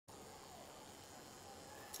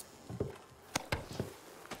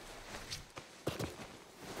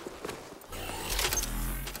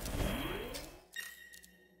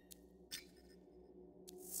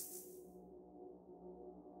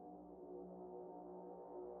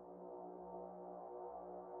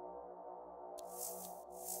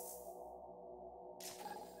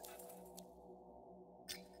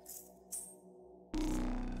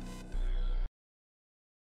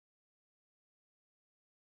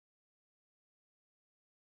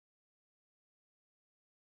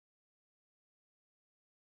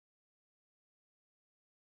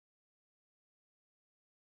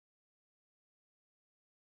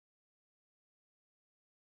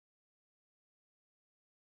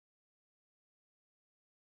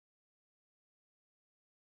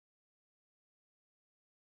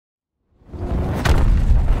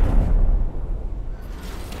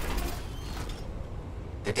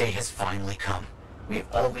The day has finally come. We have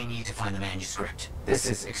all we need to find the manuscript. This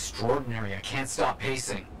is extraordinary. I can't stop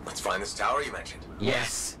pacing. Let's find this tower you mentioned.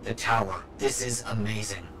 Yes, the tower. This is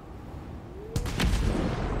amazing.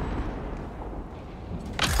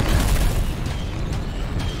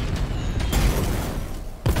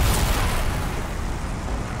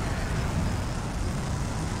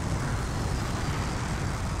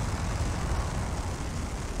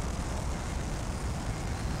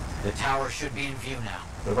 The tower should be in view now.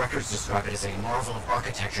 The records describe it as a marvel of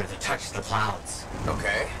architecture that touched the clouds.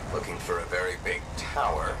 Okay, looking for a very big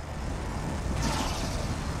tower.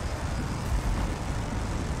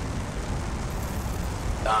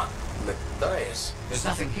 Ah, Matthias. There's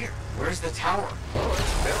nothing here. Where's the tower? Oh,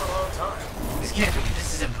 it's been a long time. This can't be.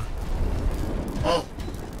 This is impossible.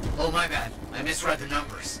 Oh, my bad. I misread the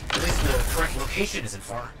numbers. At least the correct location isn't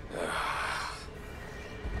far.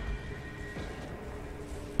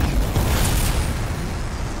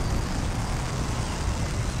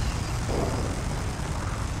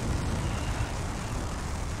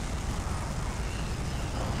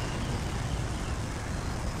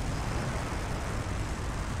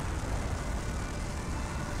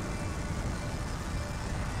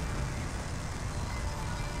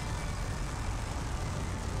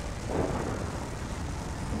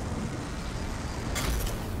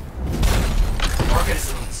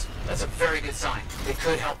 That's a very good sign. It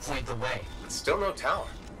could help point the way. But still no tower.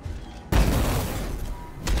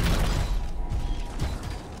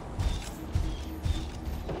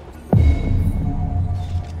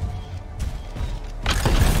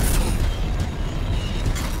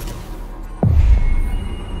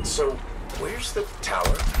 So, where's the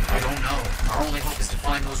tower? I don't know. Our only hope is to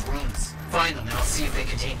find those runes. Find them and I'll see if they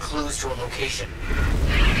contain clues to a location.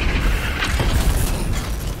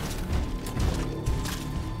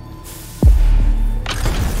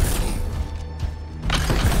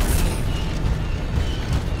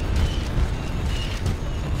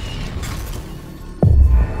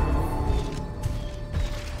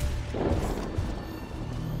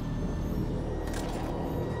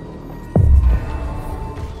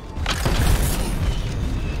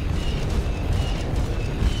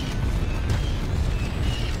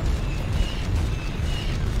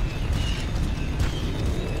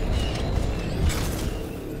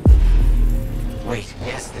 Wait,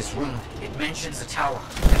 yes, this room. It mentions a tower.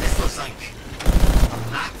 And this looks like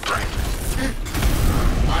a map frame.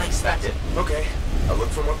 Unexpected. Okay, I'll look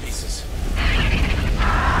for more pieces.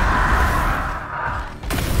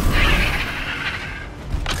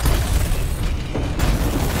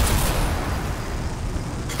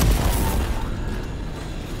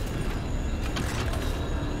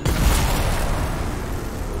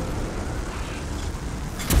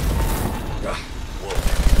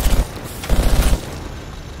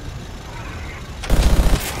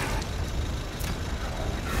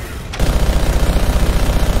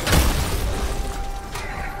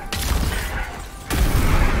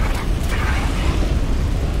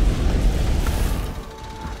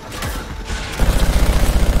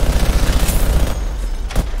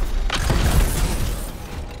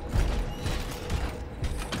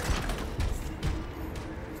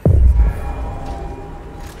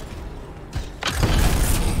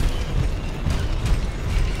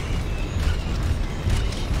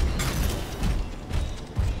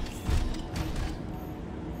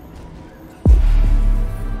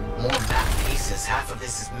 Half of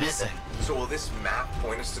this is missing. So will this map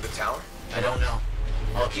point us to the tower? I don't know.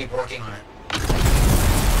 I'll keep working on it.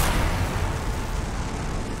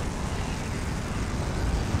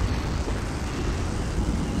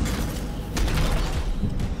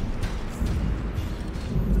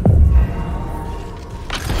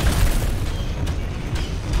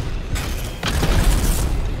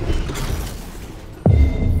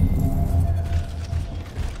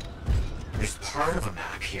 Part of a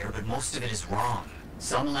map here, but most of it is wrong.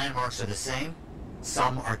 Some landmarks are the same,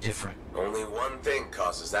 some are different. Only one thing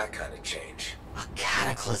causes that kind of change. A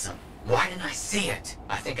cataclysm. Why didn't I see it?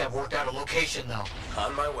 I think I've worked out a location, though.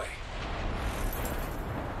 On my way.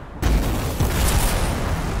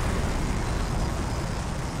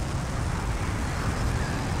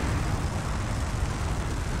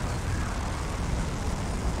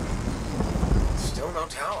 Still no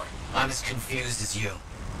tower. I'm as confused as you.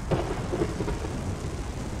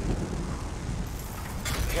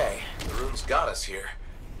 Okay, the rune's got us here.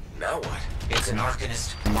 Now what? It's an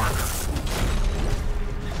Arcanist marker.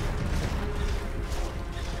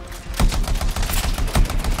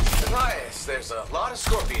 Matthias, there's a lot of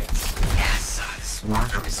scorpions. Yes, this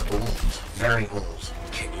marker is old. Very old.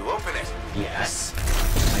 Can you open it? Yes.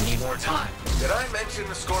 I need more time. Did I mention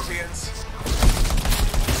the scorpions?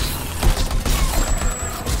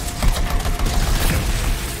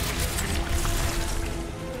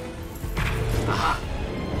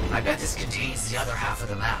 the other half of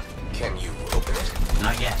the map. Can you open it?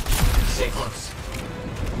 Not yet. Stay close.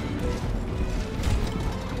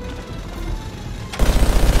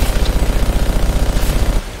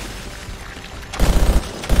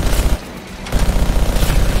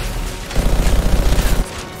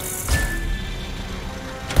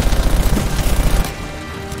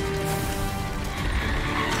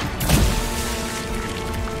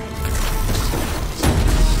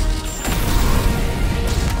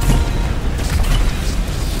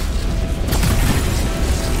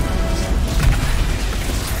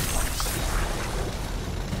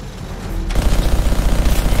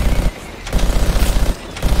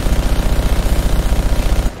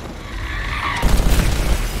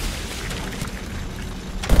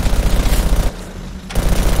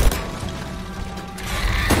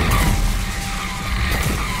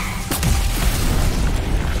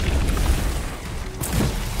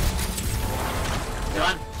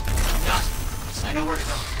 I know where to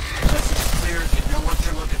go. The message is clear. You know what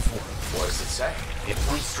you're looking for. What does it say? It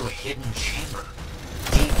points to a hidden chamber.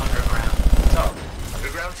 Deep underground. Oh,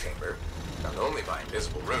 underground chamber. Found only by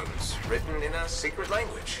invisible runes, written in a secret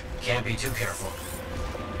language. Can't be too careful.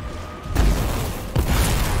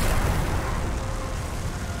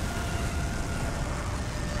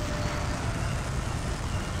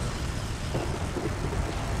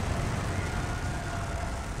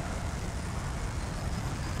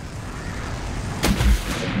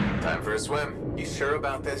 Time for a swim. You sure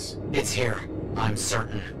about this? It's here. I'm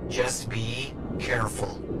certain. Just be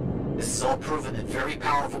careful. This is all proven that very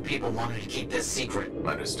powerful people wanted to keep this secret.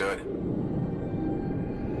 Understood.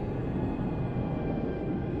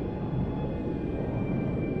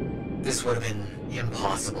 This would have been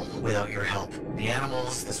impossible without your help. The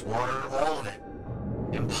animals, this water, all of it.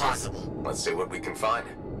 Impossible. Let's see what we can find.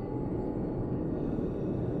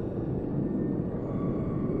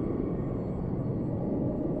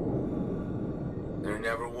 There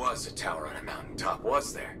never was a tower on a mountaintop,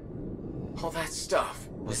 was there? All that stuff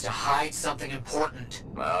Was to hide something important.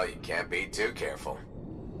 Well, you can't be too careful.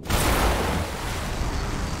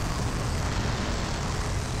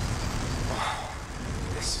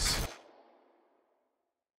 This is...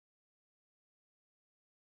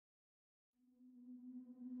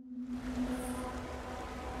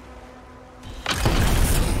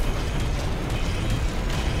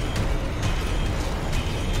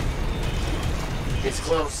 It's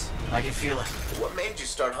close. I can feel it. What made you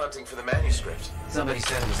start hunting for the manuscript? Somebody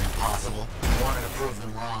said it was impossible. I wanted to prove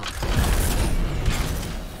them wrong.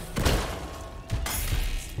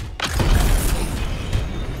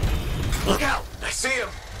 Look out! I see him!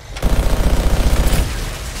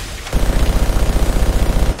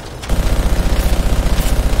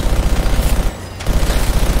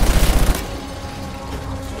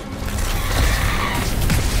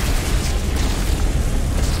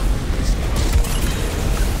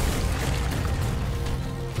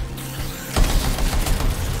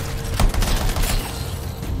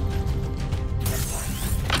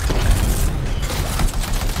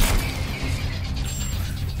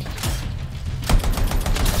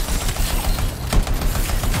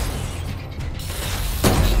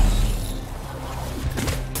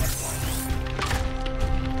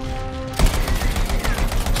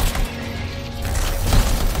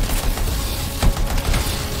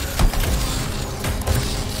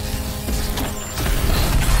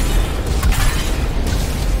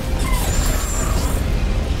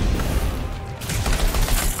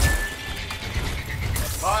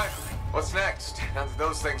 What's next, now that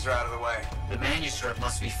those things are out of the way? The manuscript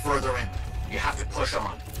must be further in. You have to push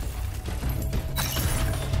on.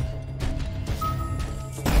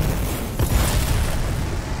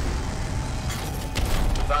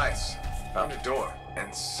 Nice. Found a door,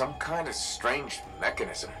 and some kind of strange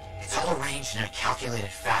mechanism. It's all arranged in a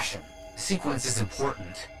calculated fashion. The sequence is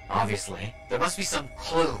important, obviously. There must be some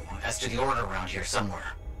clue as to the order around here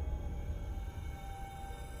somewhere.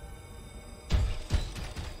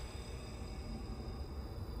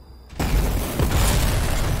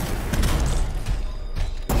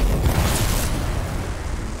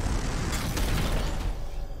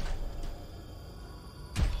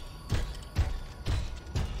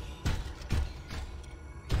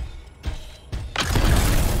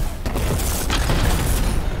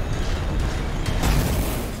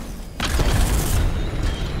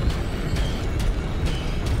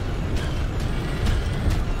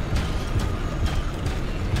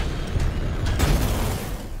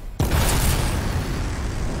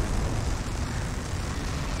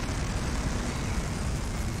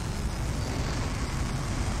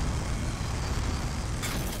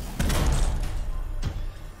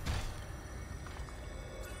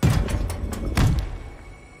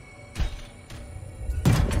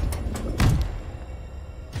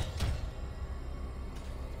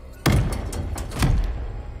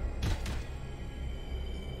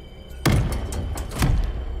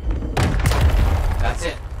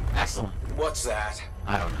 What's that?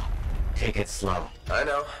 I don't know. Take it slow. I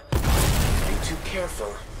know. Be too careful.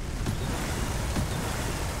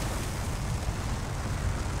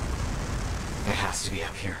 It has to be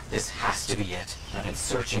up here. This has to be it. I've been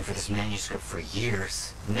searching for this manuscript for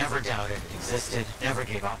years. Never doubted it existed. Never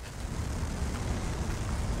gave up.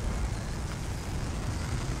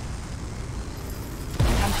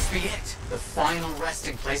 That must be it. The final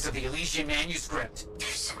resting place of the Elysian manuscript.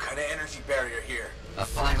 There's some kind of energy barrier here. A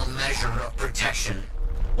final measure of protection.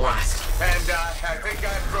 Blast. And I think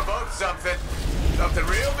I provoked something. Something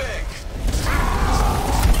real big.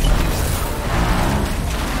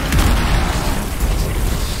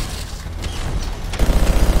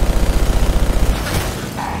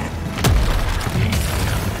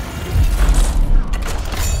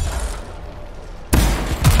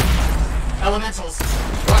 Elementals,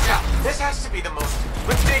 watch out! This has to be the most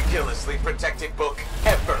ridiculously protected book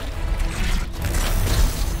ever.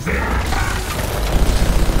 You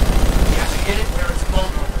have to hit it where it's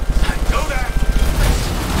vulnerable. I know that.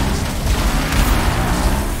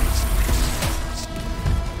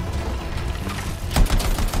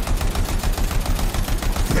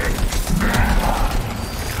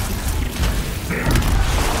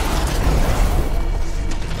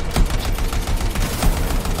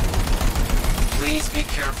 Please be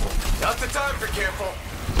careful. Not the time for careful.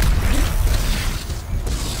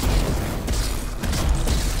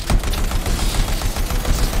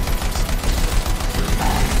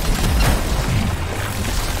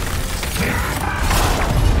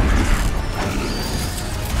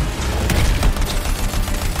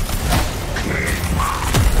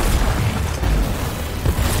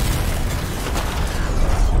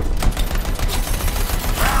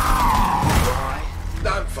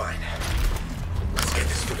 I'm fine. Let's get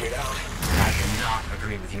this figured out. I cannot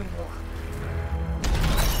agree with you more.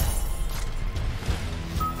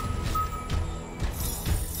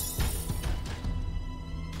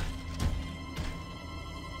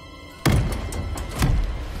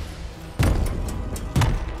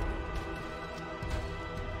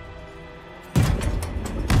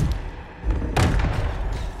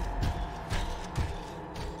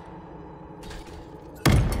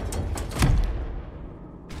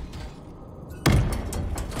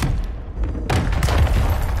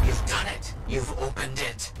 You've done it. You've opened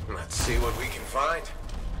it. Let's see what we can find.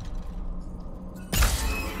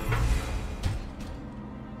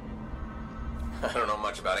 I don't know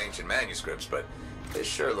much about ancient manuscripts, but this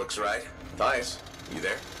sure looks right. Thias, you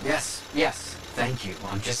there? Yes, yes. Thank you.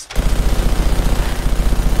 I'm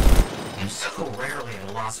so rarely at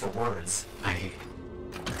a loss for words.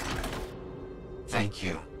 Thank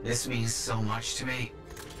you. This means so much to me.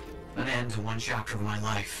 An end to one chapter of my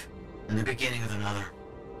life, and the beginning of another.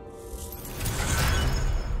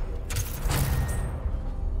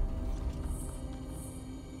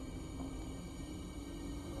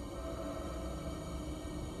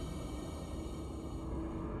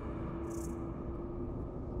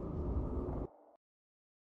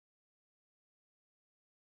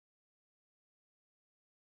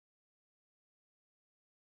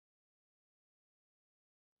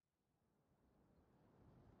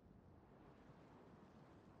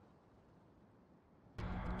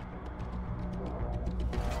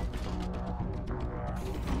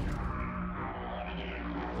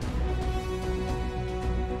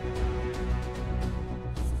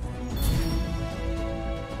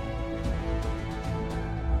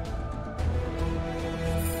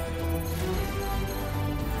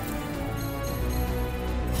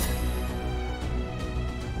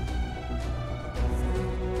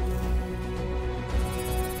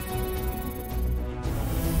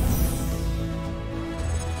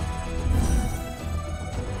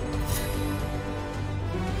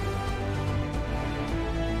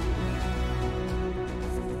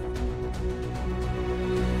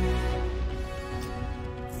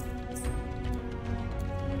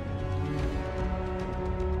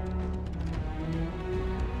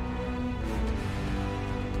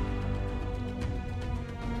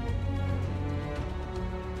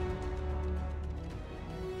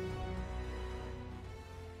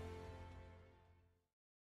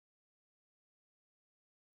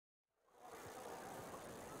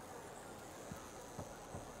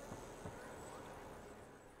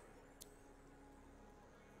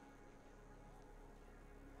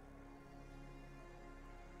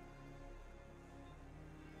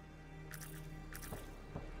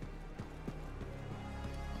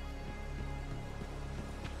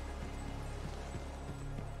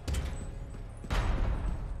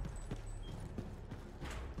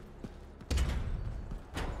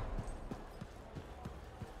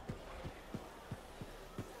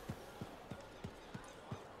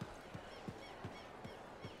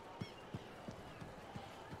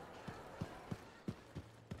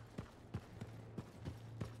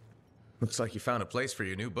 Looks like you found a place for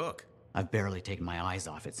your new book. I've barely taken my eyes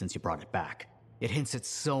off it since you brought it back. It hints at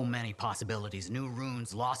so many possibilities. New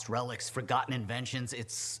runes, lost relics, forgotten inventions.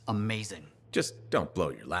 It's amazing. Just don't blow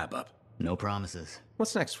your lab up. No promises.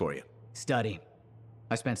 What's next for you? Study.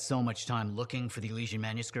 I spent so much time looking for the Elysian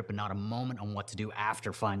manuscript, but not a moment on what to do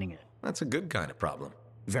after finding it. That's a good kind of problem.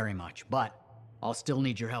 Very much, but I'll still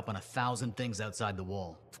need your help on 1,000 things outside the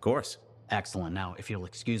wall. Of course. Excellent. Now, if you'll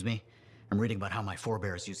excuse me, I'm reading about how my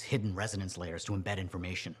forebears use hidden resonance layers to embed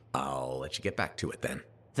information. I'll let you get back to it then.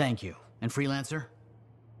 Thank you. And Freelancer?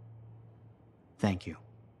 Thank you.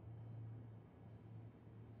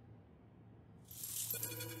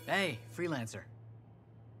 Hey, Freelancer.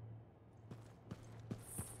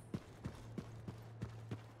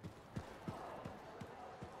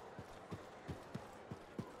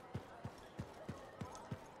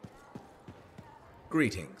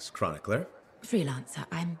 Greetings, Chronicler. Freelancer,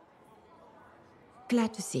 I'm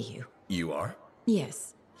glad to see you. You are?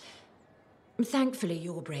 Yes. Thankfully,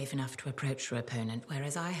 you're brave enough to approach your opponent,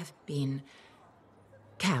 whereas I have been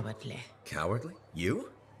cowardly. Cowardly?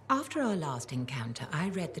 You? After our last encounter, I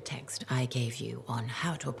read the text I gave you on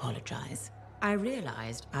how to apologize. I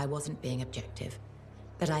realized I wasn't being objective,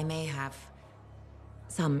 that I may have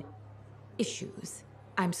some issues.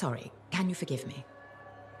 I'm sorry. Can you forgive me?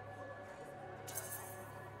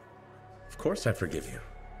 Of course I forgive you.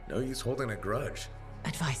 No use holding a grudge.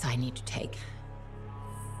 Advice I need to take.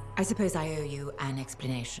 I suppose I owe you an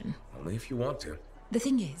explanation. Only if you want to. The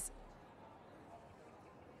thing is,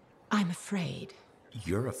 I'm afraid.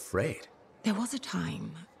 You're afraid? There was a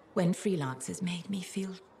time when freelancers made me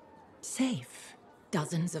feel safe.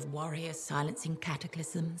 Dozens of warriors silencing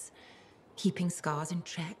cataclysms, keeping scars in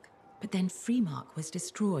check. But then Freemark was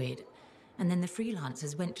destroyed, and then the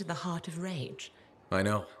freelancers went to the heart of rage. I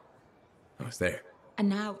know. I was there. And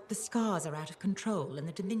now the scars are out of control, and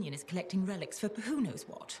the Dominion is collecting relics for who knows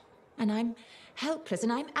what. And I'm helpless,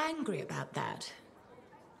 and I'm angry about that.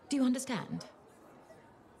 Do you understand?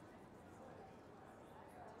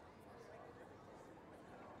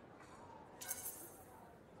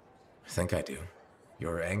 I think I do.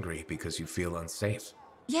 You're angry because you feel unsafe.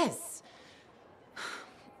 Yes.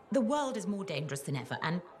 The world is more dangerous than ever,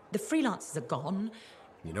 and the freelancers are gone.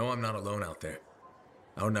 You know I'm not alone out there.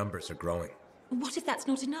 Our numbers are growing. What if that's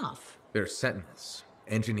not enough? There are sentinels,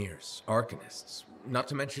 engineers, arcanists, not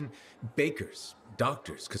to mention bakers,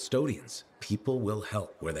 doctors, custodians. People will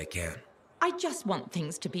help where they can. I just want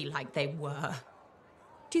things to be like they were.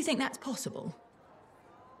 Do you think that's possible?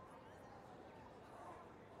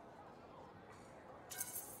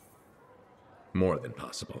 More than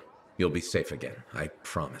possible. You'll be safe again, I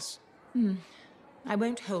promise. I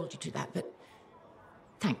won't hold you to that, but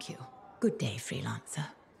thank you. Good day, freelancer.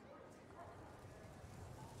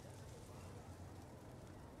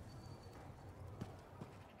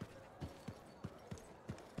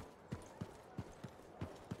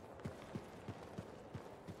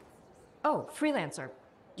 Oh, Freelancer.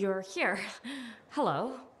 You're here.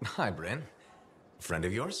 Hello. Hi, Bryn. Friend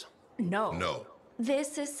of yours? No. No.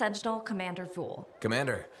 This is Sentinel Commander Vool.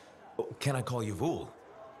 Commander, can I call you Vool?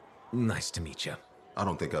 Nice to meet you. I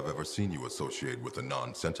don't think I've ever seen you associate with a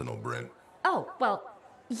non-Sentinel, Bryn. Oh, well,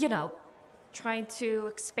 you know, trying to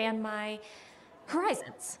expand my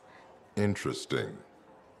horizons. Interesting.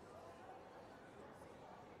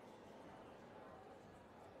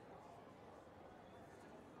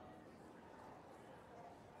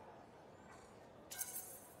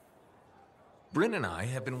 Bryn and I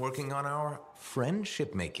have been working on our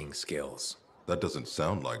friendship-making skills. That doesn't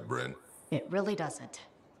sound like Bryn. It really doesn't.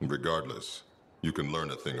 Regardless, you can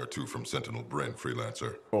learn a thing or two from Sentinel Bryn,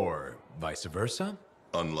 Freelancer. Or vice versa?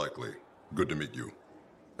 Unlikely. Good to meet you.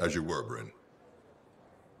 As you were, Bryn.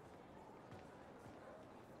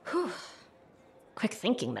 Whew. Quick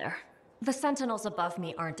thinking there. The Sentinels above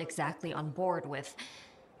me aren't exactly on board with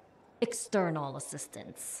external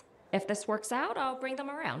assistance. If this works out, I'll bring them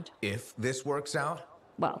around. If this works out?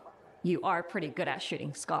 Well, you are pretty good at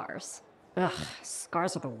shooting scars. Ugh,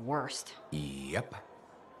 scars are the worst. Yep.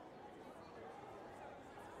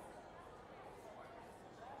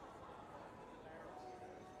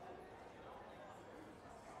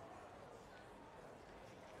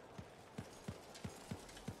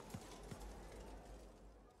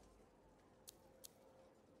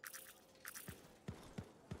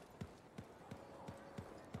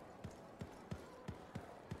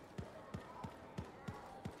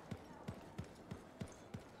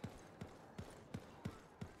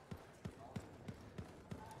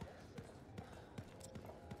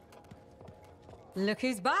 Look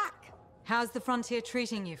who's back! How's the frontier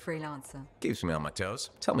treating you, freelancer? Keeps me on my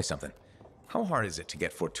toes. Tell me something. How hard is it to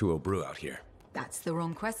get Fortuo brew out here? That's the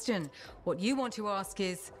wrong question. What you want to ask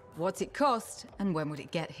is, what's it cost and when would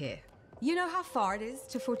it get here? You know how far it is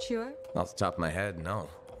to Fortuo? Off the top of my head, no.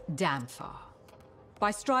 Damn far.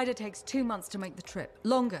 By Strider takes 2 months to make the trip.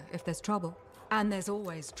 Longer if there's trouble. And there's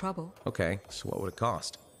always trouble. Okay, so what would it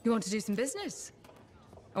cost? You want to do some business?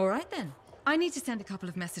 All right then. I need to send a couple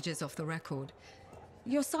of messages off the record.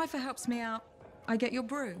 Your cipher helps me out. I get your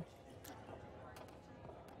brew.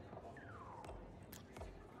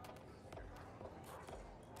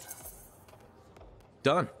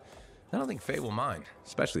 Done. I don't think Faye will mind,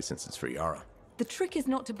 especially since it's for Yara. The trick is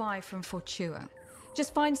not to buy from Fortuo.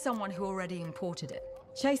 Just find someone who already imported it.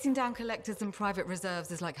 Chasing down collectors and private reserves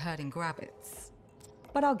is like herding grabbits.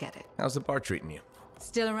 But I'll get it. How's the bar treating you?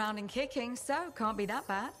 Still around and kicking, so can't be that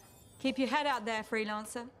bad. Keep your head out there,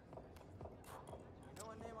 freelancer.